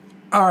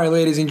All right,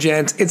 ladies and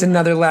gents, it's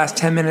another last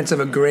 10 minutes of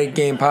a great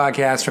game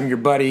podcast from your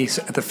buddies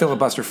at the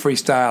Filibuster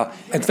Freestyle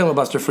and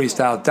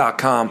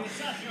filibusterfreestyle.com.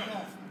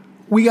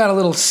 We got a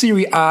little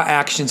Serie A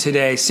action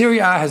today. Serie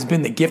A has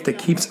been the gift that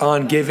keeps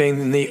on giving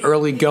in the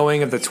early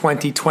going of the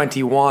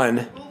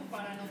 2021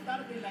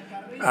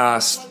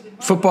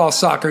 football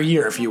soccer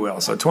year, if you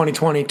will. So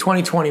 2020,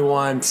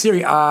 2021,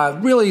 Serie A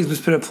really has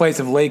been a place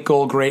of late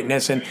goal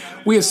greatness, and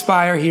we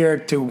aspire here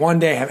to one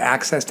day have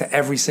access to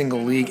every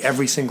single league,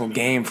 every single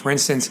game. For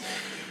instance,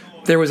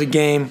 there was a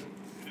game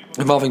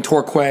involving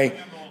Torquay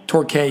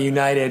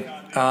United,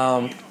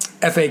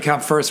 FA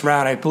Cup first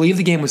round. I believe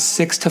the game was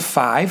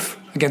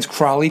 6-5 against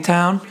Crawley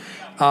Town.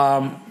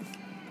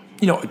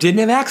 Didn't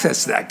have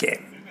access to that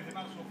game.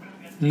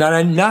 Not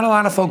a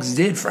lot of folks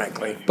did,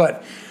 frankly,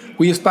 but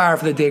we aspire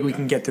for the day we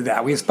can get to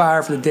that. We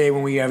aspire for the day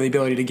when we have the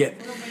ability to get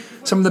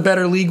some of the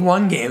better League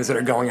One games that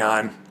are going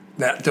on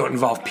that don't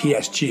involve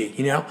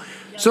PSG,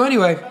 So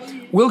anyway,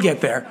 we'll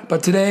get there.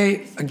 But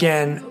today,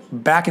 again,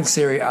 back in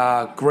Serie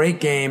A,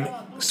 great game.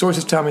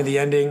 Sources tell me the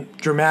ending,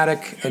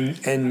 dramatic,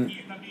 and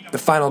the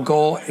final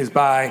goal is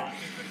by,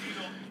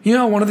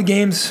 one of the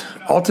game's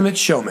ultimate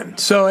showmen.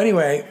 So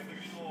anyway,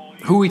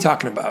 who are we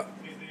talking about?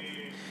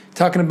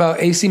 Talking about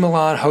AC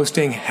Milan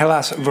hosting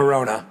Hellas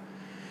Verona.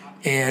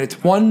 And it's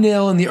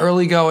 1-0 in the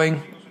early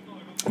going.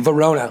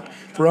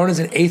 Verona's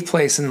in 8th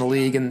place in the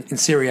league in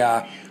Serie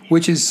A,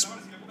 which is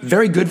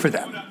very good for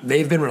them.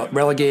 They've been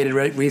relegated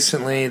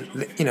recently.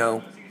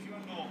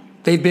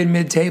 They've been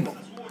mid-table.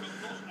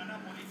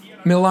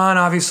 Milan,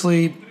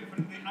 obviously,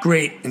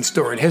 great in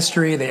storied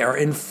history. They are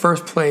in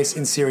first place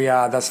in Serie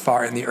A thus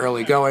far in the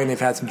early going. They've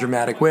had some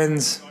dramatic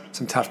wins,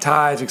 some tough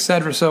ties,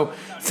 etc. So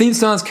theme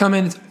songs come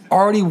in. It's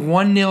already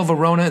 1-0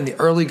 Verona in the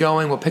early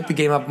going. We'll pick the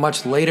game up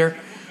much later.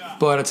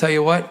 But I'll tell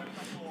you what,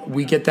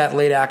 we get that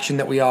late action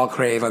that we all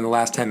crave on the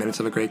last 10 minutes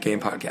of a great game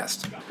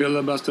podcast.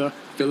 Filibuster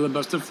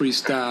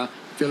freestyle.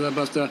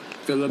 Filibuster.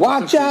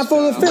 Watch out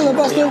for the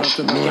filibuster.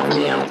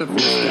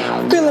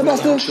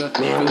 Filibuster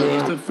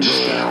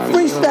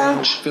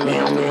freestyle.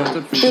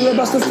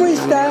 Filibuster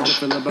freestyle.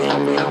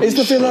 It's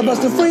the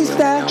filibuster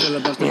freestyle.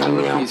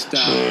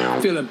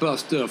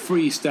 Filibuster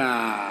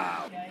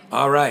freestyle.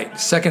 All right,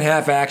 second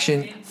half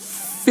action,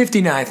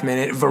 59th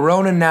minute.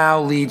 Verona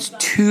now leads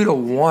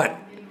 2-1.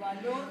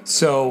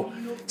 So,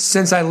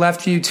 since I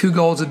left you, 2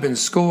 goals have been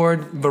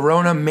scored.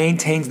 Verona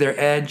maintains their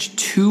edge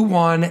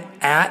 2-1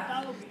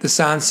 at the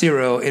San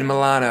Siro in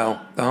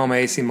Milano, the home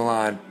AC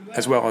Milan,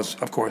 as well as,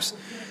 of course,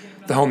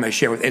 the home they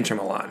share with Inter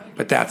Milan.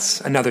 But that's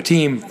another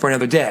team for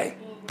another day.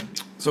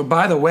 So,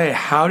 by the way,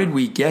 how did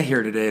we get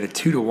here today to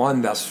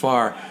 2-1 thus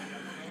far?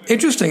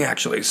 Interesting,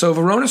 actually. So,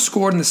 Verona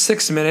scored in the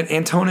 6th minute.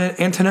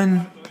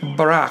 Antonin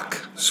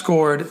Barak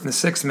scored in the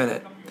 6th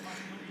minute.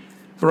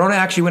 Verona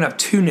actually went up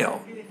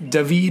 2-0.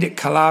 David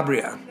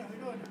Calabria.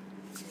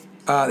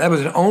 That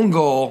was an own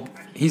goal.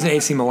 He's an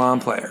AC Milan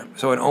player,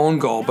 so an own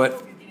goal,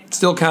 but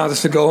still counts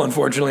as a goal,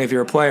 unfortunately, if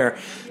you're a player.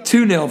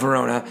 2-0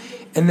 Verona.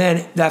 And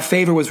then that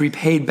favor was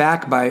repaid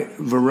back by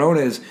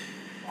Verona's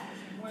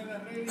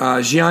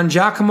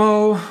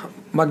Giangiacomo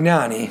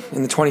Magnani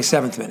in the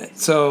 27th minute.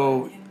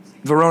 So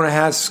Verona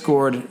has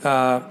scored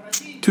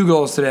 2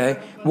 goals today,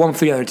 1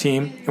 for the other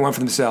team and 1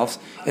 for themselves.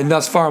 And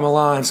thus far,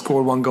 Milan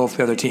scored 1 goal for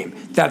the other team.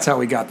 That's how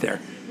we got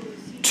there.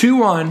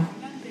 2-1,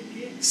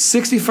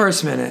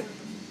 61st minute,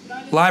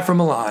 live from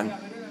Milan.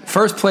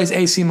 First place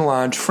AC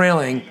Milan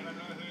trailing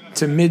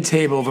to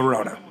mid-table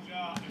Verona.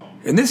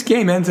 And this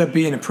game ends up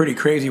being a pretty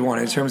crazy one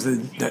in terms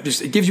of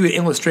it gives you an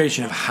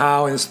illustration of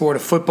how in the sport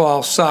of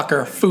football,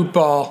 soccer,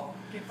 football,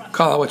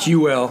 call it what you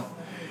will,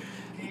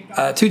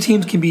 2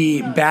 teams can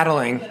be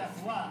battling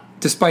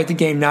despite the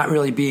game not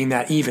really being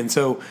that even.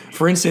 So,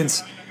 for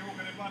instance,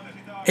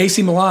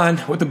 AC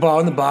Milan with the ball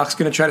in the box,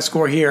 going to try to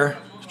score here.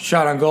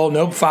 Shot on goal,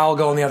 nope, foul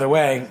going the other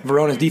way.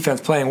 Verona's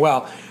defense playing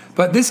well.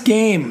 But this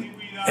game,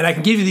 and I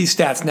can give you these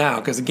stats now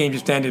because the game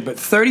just ended, but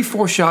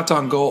 34 shots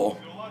on goal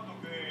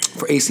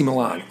for AC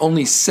Milan,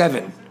 only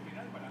 7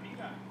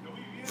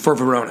 for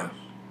Verona,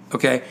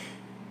 okay?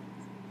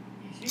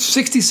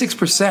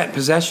 66%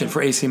 possession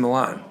for AC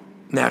Milan,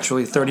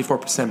 naturally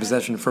 34%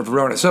 possession for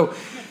Verona. So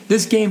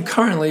this game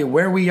currently,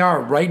 where we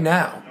are right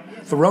now,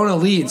 Verona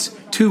leads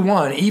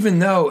 2-1, even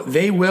though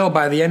they will,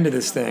 by the end of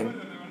this thing,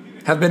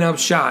 have been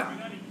outshot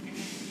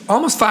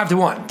almost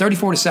 5-1,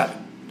 34-7,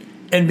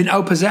 and been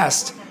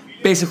outpossessed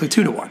basically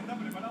 2-1,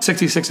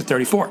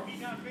 66-34.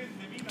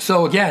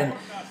 So again,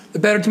 the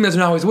better team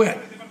doesn't always win.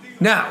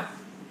 Now,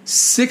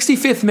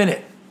 65th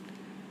minute,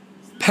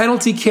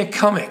 penalty kick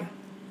coming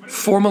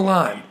for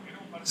Milan.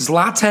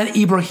 Zlatan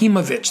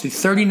Ibrahimovic, the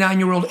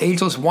 39-year-old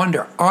ageless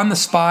wonder, on the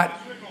spot.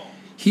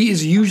 He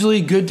is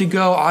usually good to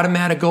go,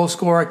 automatic goal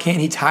scorer. Can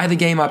he tie the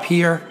game up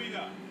here?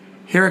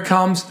 Here it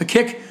comes, the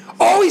kick.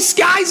 Oh, he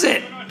skies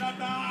it!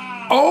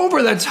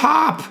 Over the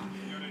top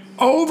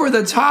of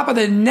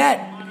the net.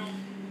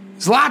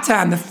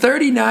 Zlatan, the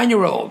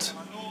 39-year-old,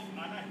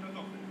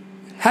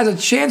 has a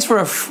chance for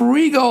a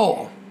free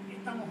goal.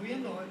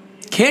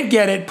 Can't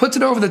get it, puts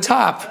it over the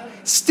top.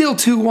 Still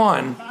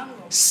 2-1.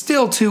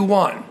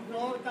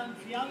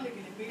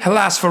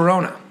 Hellas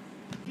Verona.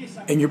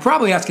 And you're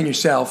probably asking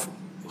yourself,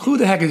 who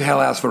the heck is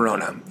Hellas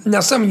Verona? Now,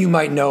 some of you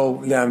might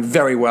know them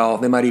very well.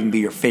 They might even be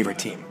your favorite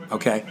team,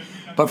 okay?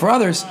 But for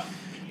others,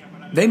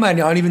 they might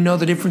not even know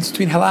the difference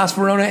between Hellas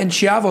Verona and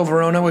Chievo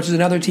Verona, which is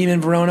another team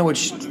in Verona,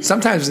 which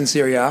sometimes is in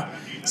Serie A,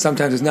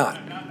 sometimes is not.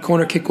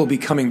 Corner kick will be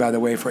coming, by the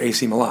way, for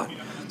AC Milan.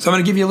 So I'm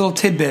going to give you a little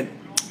tidbit,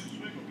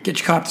 get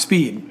you caught up to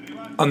speed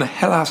on the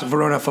Hellas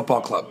Verona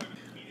Football Club.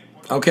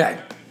 Okay.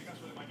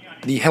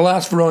 The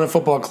Hellas Verona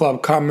Football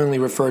Club, commonly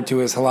referred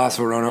to as Hellas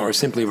Verona or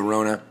simply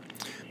Verona,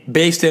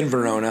 based in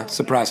Verona,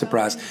 surprise,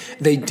 surprise,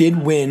 they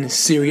did win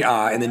Serie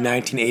A in the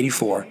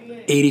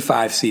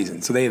 1984-85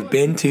 season. So they have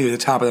been to the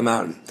top of the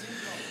mountain.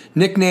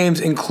 Nicknames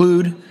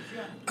include,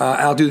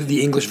 I'll do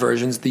the English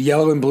versions, the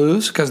Yellow and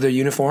Blues because of their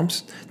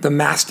uniforms, the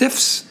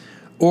Mastiffs,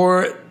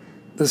 or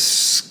the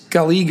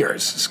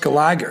Scaligers,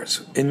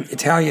 in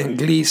Italian,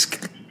 Gli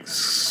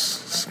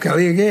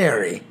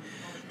Scaligeri.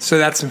 So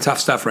that's some tough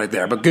stuff right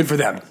there, but good for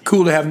them.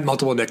 Cool to have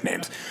multiple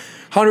nicknames.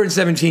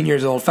 117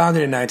 years old,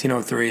 founded in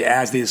 1903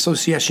 as the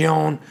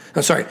Associazione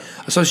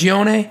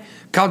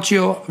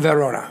Calcio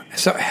Verona.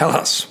 So,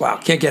 Hellas. Wow,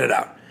 can't get it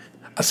out.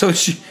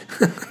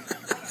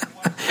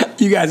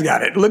 You guys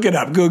got it. Look it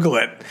up. Google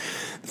it.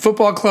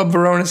 Football Club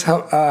Verona's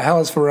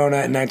Hellas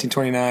Verona in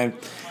 1929.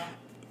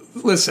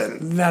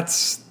 Listen,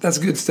 that's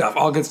good stuff.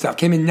 All good stuff.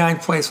 Came in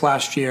 9th place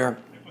last year.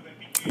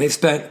 They've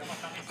spent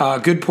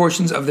good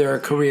portions of their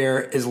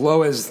career as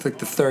low as like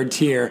the third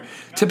tier.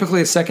 Typically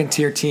a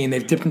second-tier team.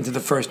 They've dipped into the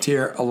first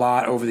tier a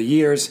lot over the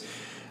years.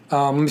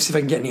 Let me see if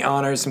I can get any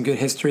honors, some good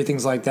history,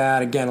 things like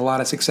that. Again, a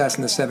lot of success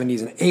in the 70s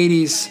and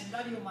 80s.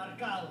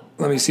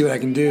 Let me see what I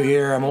can do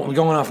here. I'm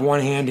going off one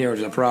hand here, which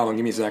is a problem.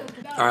 Give me a sec.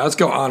 All right, let's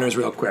go honors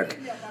real quick.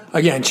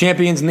 Again,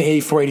 champions in the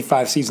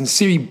 84-85 season.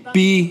 Serie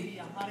B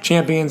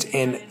champions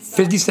in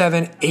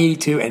 57,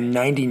 82, and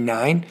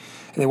 99. And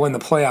they won the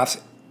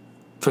playoffs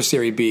for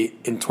Serie B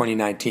in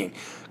 2019.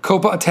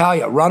 Coppa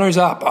Italia,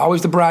 runners-up.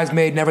 Always the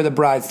bridesmaid, never the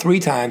bride.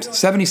 3 times,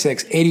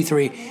 76,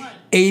 83,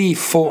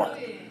 84.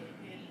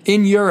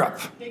 In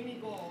Europe,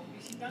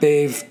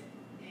 they've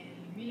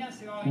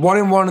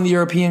 1-1 in the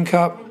European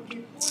Cup.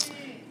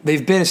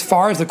 They've been as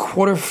far as the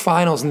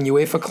quarterfinals in the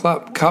UEFA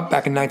Cup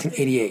back in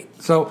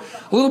 1988. So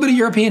a little bit of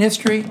European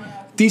history,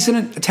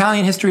 decent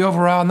Italian history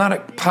overall. Not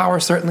a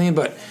power, certainly,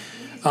 but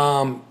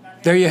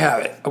there you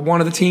have it. One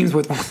of the teams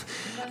with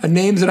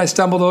names that I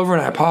stumbled over,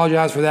 and I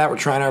apologize for that. We're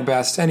trying our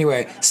best.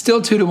 Anyway,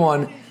 still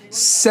 2-1,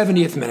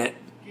 70th minute.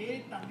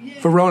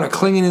 Verona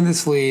clinging in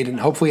this lead, and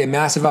hopefully a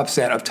massive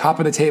upset of top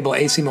of the table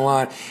AC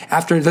Milan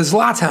after the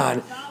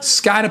Zlatan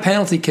skied a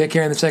penalty kick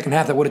here in the second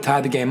half that would have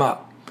tied the game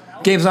up.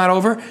 Game's not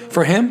over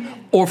for him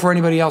or for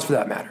anybody else for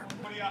that matter.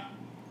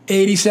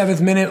 87th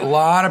minute, a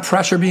lot of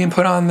pressure being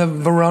put on the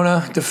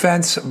Verona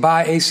defense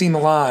by AC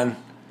Milan.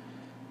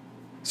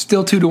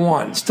 Still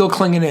 2-1, still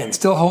clinging in,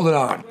 still holding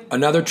on.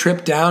 Another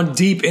trip down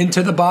deep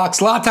into the box.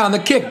 Zlatan, the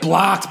kick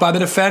blocked by the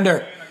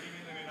defender.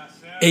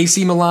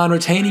 AC Milan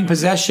retaining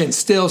possession,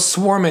 still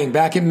swarming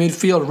back at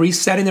midfield,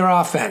 resetting their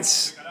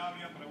offense.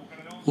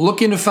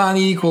 Looking to find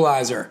the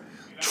equalizer.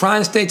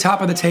 Trying to stay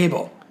top of the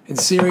table in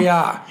Serie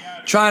A.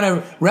 Trying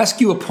to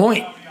rescue a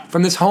point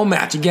from this home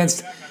match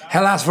against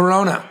Hellas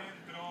Verona.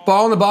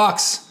 Ball in the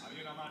box.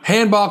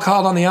 Handball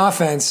called on the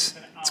offense.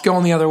 It's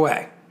going the other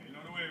way.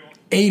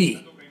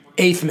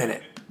 88th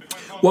minute.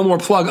 One more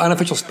plug,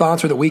 unofficial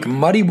sponsor of the week,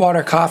 Muddy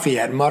Water Coffee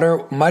at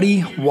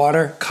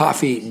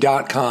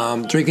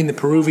muddywatercoffee.com. Drinking the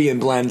Peruvian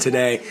blend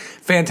today.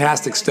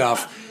 Fantastic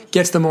stuff.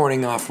 Gets the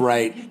morning off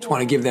right. Just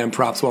want to give them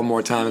props one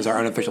more time as our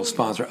unofficial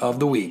sponsor of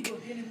the week.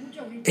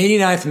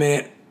 89th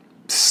minute.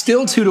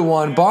 Still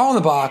 2-1. Ball in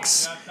the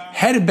box.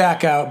 Headed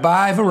back out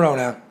by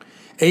Verona.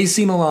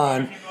 AC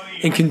Milan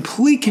in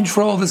complete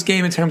control of this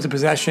game in terms of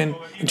possession,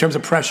 in terms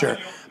of pressure,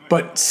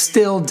 but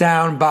still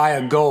down by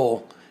a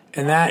goal.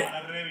 And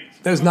that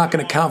is not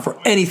going to count for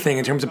anything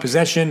in terms of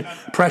possession,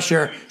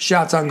 pressure,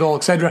 shots on goal,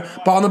 etc.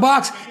 Ball in the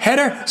box.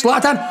 Header.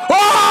 Zlatan.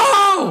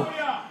 Oh!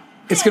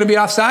 It's going to be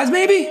offsides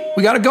maybe?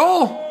 We got a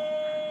goal.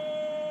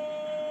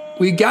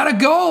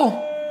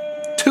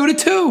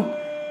 2-2.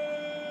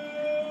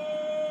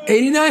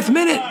 89th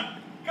minute.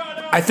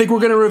 I think we're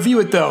going to review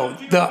it, though.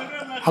 The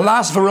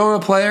Hellas Verona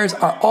players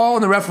are all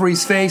in the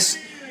referee's face.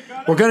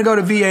 We're going to go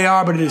to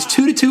VAR, but it is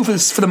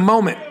 2-2 for the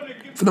moment.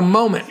 For the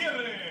moment.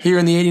 Here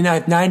in the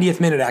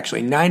 90th minute,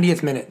 actually.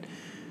 90th minute.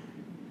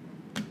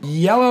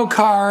 Yellow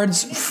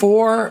cards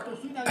for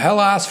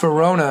Hellas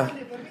Verona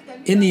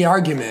in the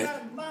argument.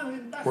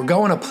 We're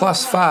going to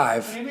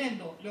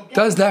 +5.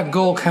 Does that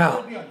goal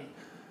count?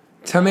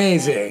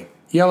 Tameze.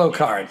 Yellow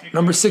card,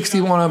 number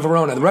 61 on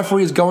Verona. The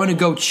referee is going to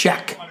go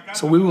check,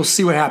 so we will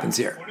see what happens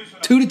here.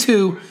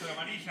 2-2.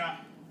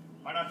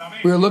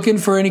 We're looking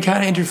for any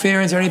kind of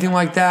interference or anything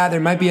like that. There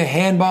might be a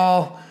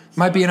handball,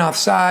 might be an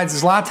offside.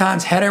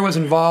 Zlatan's header was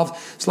involved.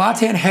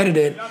 Zlatan headed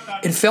it.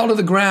 It fell to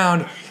the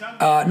ground.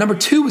 Number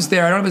 2 was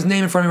there. I don't have his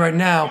name in front of me right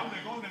now.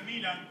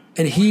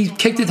 And he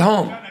kicked it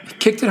home.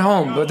 But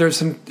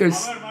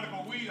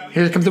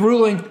here comes the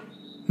ruling.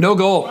 No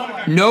goal.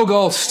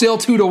 Still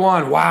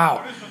 2-1.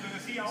 Wow.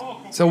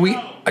 So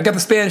I got the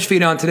Spanish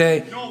feed on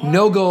today.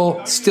 No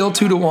goal, still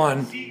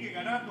 2-1.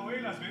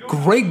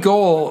 Great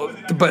goal,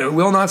 but it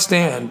will not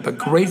stand. But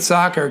great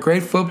soccer,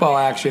 great football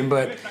action,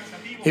 but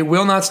it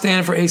will not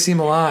stand for AC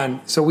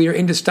Milan. So we are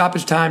into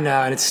stoppage time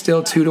now, and it's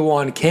still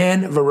 2-1.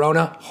 Can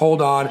Verona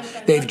hold on?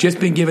 They've just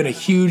been given a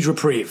huge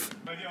reprieve.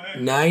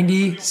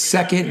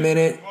 92nd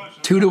minute,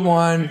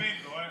 2-1.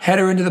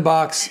 Header into the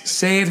box,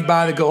 saved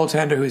by the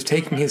goaltender who's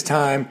taking his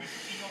time.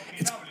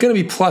 It's going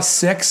to be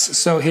 +6,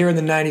 so here in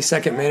the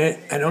 92nd minute,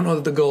 I don't know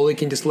that the goalie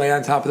can just lay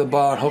on top of the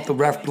ball and hope the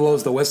ref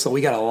blows the whistle. We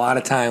got a lot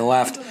of time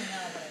left.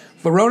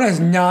 Verona has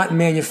not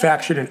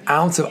manufactured an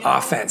ounce of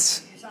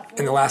offense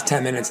in the last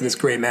 10 minutes of this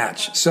great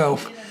match. So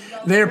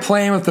they're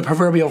playing with the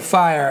proverbial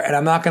fire, and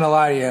I'm not going to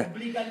lie to you.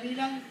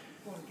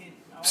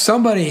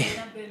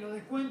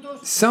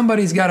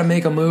 Somebody's got to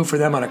make a move for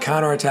them on a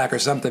counterattack or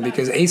something,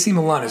 because AC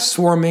Milan is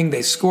swarming.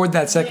 They scored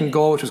that second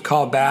goal, which was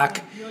called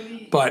back,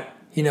 but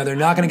they're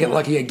not going to get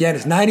lucky again.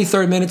 It's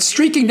 93rd minute,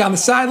 streaking down the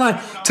sideline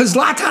to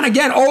Zlatan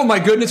again. Oh, my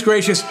goodness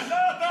gracious.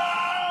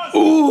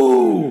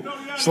 Ooh.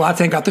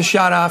 Zlatan got the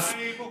shot off.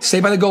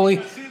 Saved by the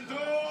goalie.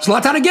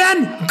 Zlatan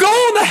again.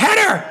 Goal in the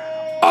header.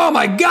 Oh,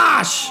 my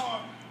gosh.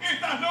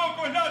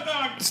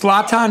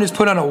 Zlatan has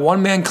put on a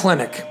one-man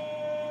clinic.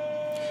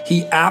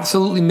 He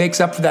absolutely makes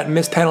up for that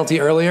missed penalty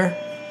earlier.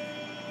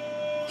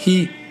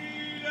 He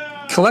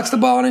collects the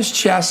ball on his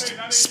chest,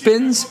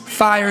 spins,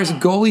 fires,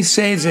 goalie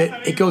saves it.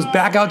 It goes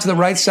back out to the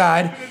right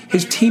side.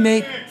 His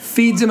teammate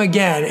feeds him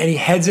again, and he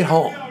heads it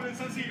home.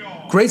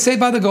 Great save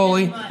by the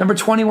goalie. Number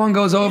 21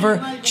 goes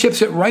over,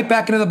 chips it right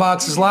back into the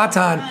box.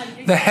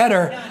 Zlatan, the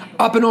header,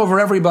 up and over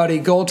everybody.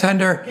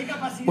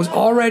 Goaltender was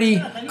already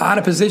out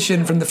of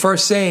position from the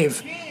first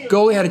save.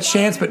 Goalie had a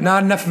chance, but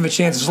not enough of a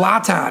chance.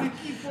 Zlatan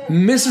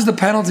misses the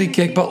penalty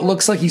kick, but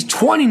looks like he's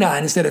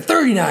 29 instead of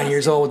 39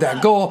 years old with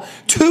that goal.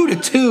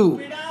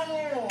 2-2.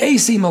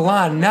 AC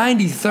Milan,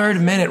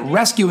 93rd minute,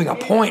 rescuing a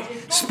point.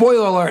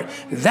 Spoiler alert,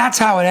 that's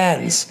how it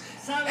ends.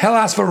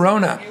 Hellas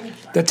Verona,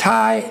 the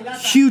tie,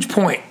 huge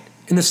point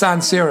in the San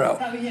Siro.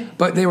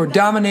 But they were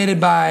dominated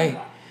by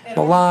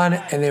Milan,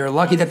 and they were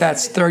lucky that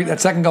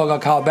second goal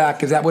got called back,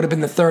 because that would have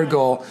been the third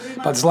goal.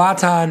 But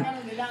Zlatan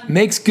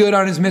makes good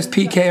on his missed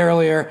PK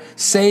earlier,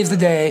 saves the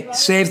day,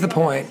 saves the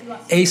point.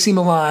 AC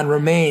Milan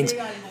remains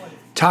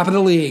top of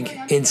the league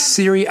in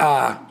Serie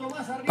A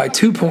by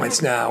 2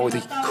 points now, with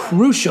a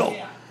crucial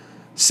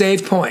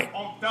save point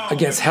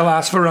against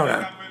Hellas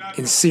Verona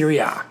in Serie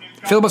A.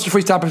 Filibuster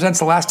Freestyle presents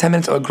the last 10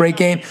 minutes of a great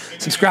game.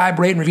 Subscribe,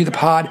 rate, and review the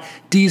pod.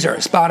 Deezer,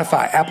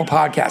 Spotify, Apple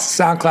Podcasts,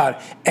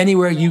 SoundCloud,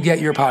 anywhere you get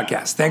your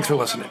podcasts. Thanks for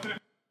listening.